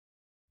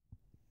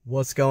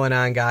What's going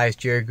on, guys?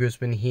 Jerry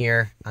Guzman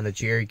here on the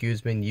Jerry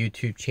Guzman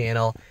YouTube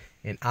channel,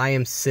 and I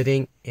am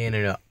sitting in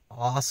an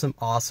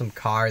awesome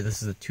car.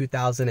 This is a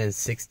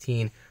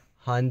 2016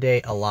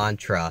 Hyundai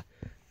Elantra.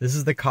 This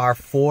is the car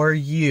for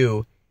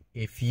you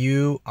if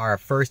you are a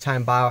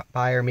first-time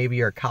buyer. Maybe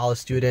you're a college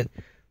student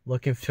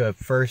looking to a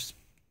first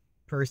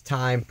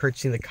time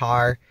purchasing the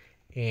car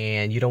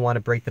and you don't want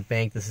to break the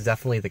bank. This is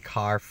definitely the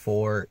car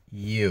for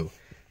you.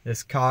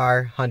 This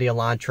car, Hyundai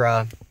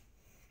Elantra,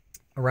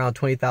 around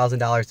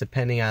 $20,000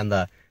 depending on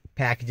the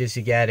packages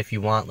you get. If you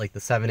want like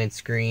the 7-inch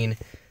screen,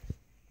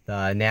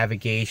 the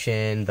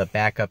navigation, the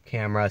backup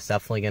camera, it's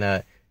definitely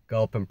gonna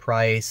go up in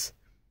price.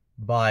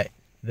 But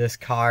this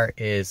car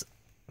is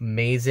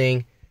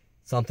amazing,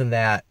 something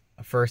that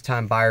a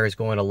first-time buyer is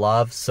going to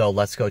love. So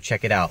let's go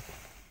check it out.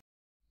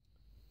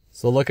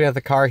 So looking at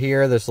the car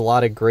here, there's a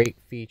lot of great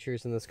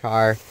features in this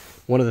car.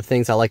 One of the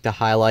things I like to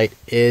highlight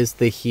is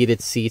the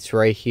heated seats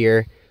right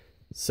here.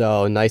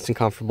 So nice and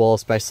comfortable,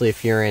 especially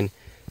if you're in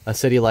a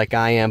city like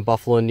I am,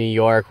 Buffalo, New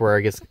York, where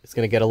it's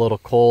going to get a little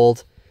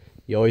cold.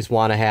 You always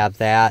want to have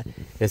that.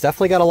 It's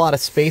definitely got a lot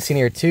of space in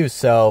here too.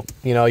 So,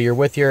 you know, you're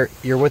with your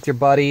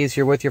buddies,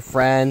 you're with your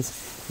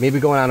friends, maybe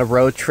going on a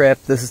road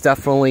trip. This is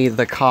definitely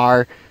the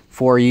car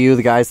for you.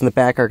 The guys in the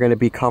back are going to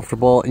be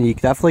comfortable, and you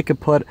definitely could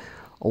put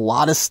a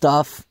lot of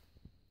stuff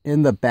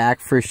in the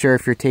back for sure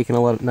if you're taking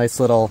a nice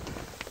little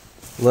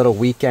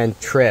weekend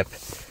trip.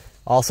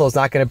 Also, it's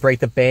not going to break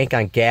the bank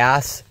on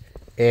gas.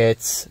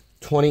 It's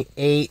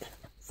 28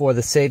 for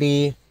the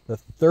city, the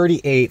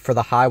 38 for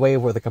the highway,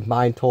 with a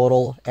combined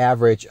total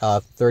average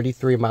of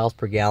 33 miles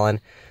per gallon.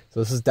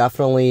 So this is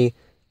definitely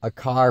a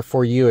car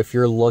for you if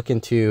you're looking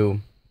to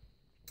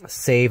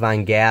save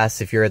on gas.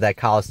 If you're that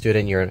college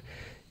student, you're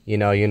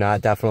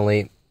not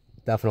definitely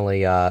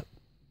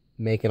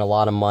making a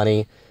lot of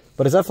money.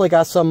 But it's definitely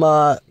got some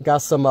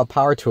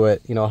power to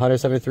it.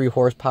 173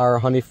 horsepower,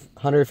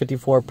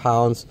 154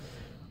 pounds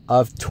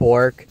of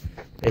torque.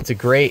 It's a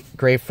great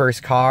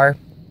first car.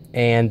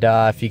 And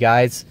if you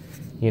guys,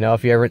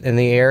 if you're ever in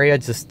the area,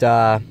 just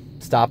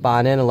stop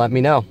on in and let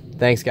me know.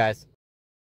 Thanks, guys.